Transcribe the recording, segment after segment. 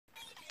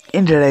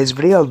In today's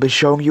video, I'll be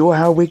showing you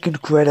how we can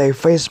create a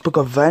Facebook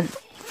event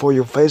for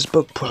your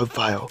Facebook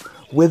profile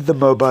with the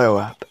mobile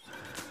app.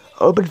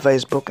 Open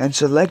Facebook and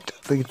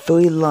select the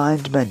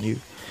three-lined menu.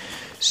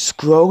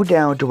 Scroll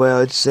down to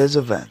where it says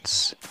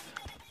Events.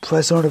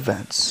 Press on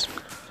Events.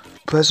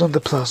 Press on the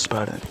plus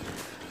button.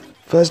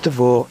 First of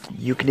all,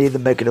 you can either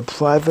make it a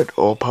private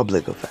or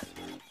public event.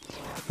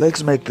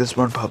 Let's make this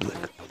one public.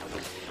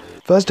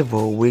 First of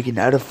all, we can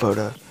add a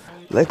photo.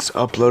 Let's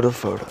upload a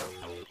photo.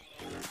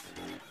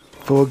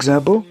 For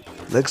example,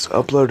 let's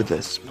upload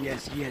this.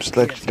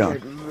 Select Done.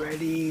 Get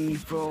ready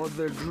for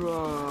the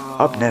draw.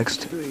 Up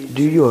next,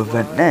 do your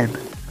event name.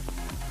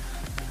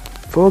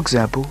 For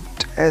example,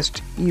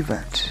 Test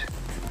Event.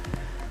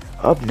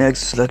 Up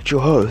next, select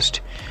your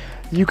host.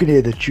 You can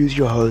either choose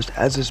your host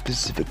as a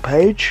specific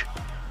page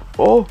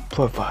or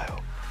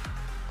profile.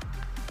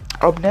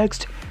 Up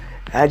next,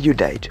 add your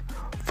date.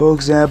 For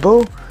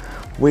example,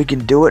 we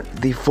can do it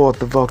the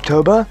 4th of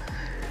October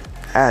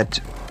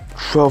at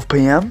 12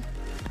 p.m.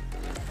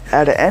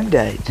 Add an end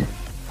date.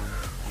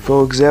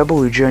 For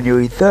example,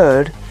 January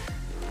 3rd,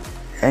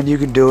 and you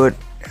can do it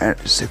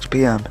at 6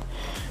 p.m.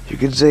 You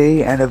can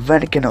see an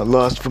event cannot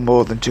last for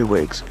more than 2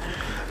 weeks.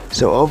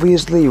 So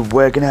obviously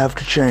we're gonna have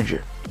to change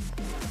it.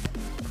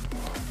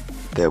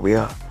 There we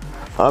are.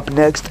 Up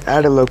next,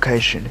 add a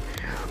location.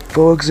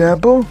 For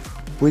example,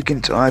 we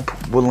can type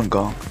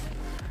Wollongong.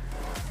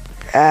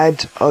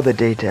 Add other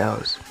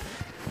details.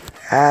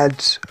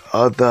 Add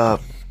other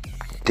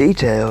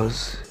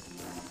details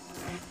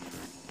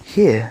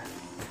here.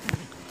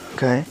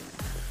 Okay.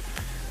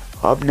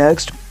 Up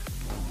next,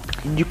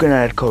 you can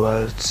add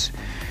codes.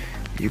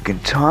 You can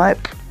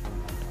type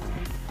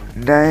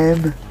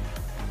name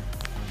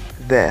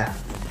there.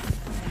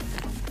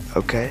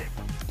 Okay.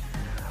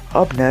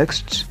 Up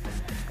next,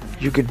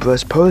 you can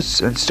press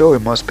posts and story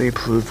must be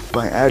approved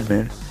by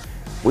admin.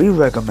 We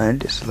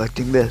recommend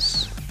selecting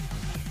this.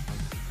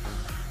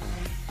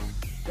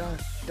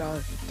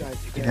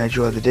 You can add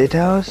your other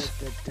details.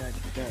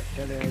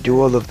 You can do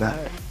all of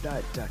that.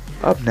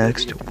 Up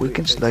next, we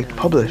can select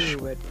publish,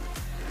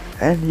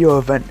 and your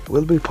event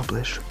will be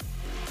published.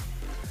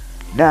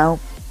 Now,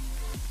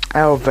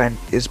 our event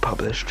is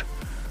published.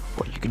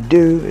 What you can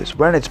do is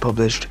when it's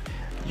published,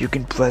 you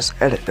can press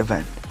edit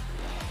event.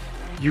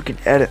 You can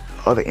edit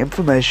other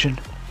information.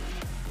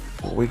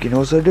 What we can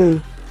also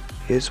do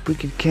is we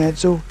can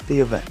cancel the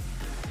event.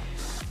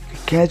 You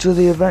can cancel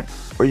the event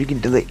or you can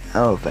delete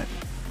our event.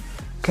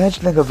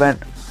 Canceling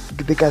event,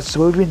 the guests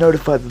will be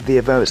notified that the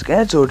event is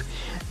cancelled.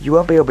 You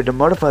won't be able to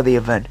modify the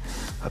event,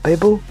 but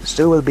people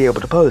still will be able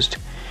to post.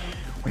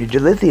 When you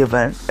delete the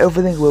event,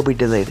 everything will be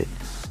deleted.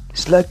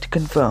 Select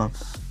confirm.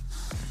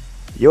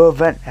 Your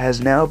event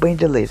has now been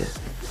deleted.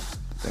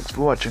 Thanks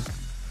for watching.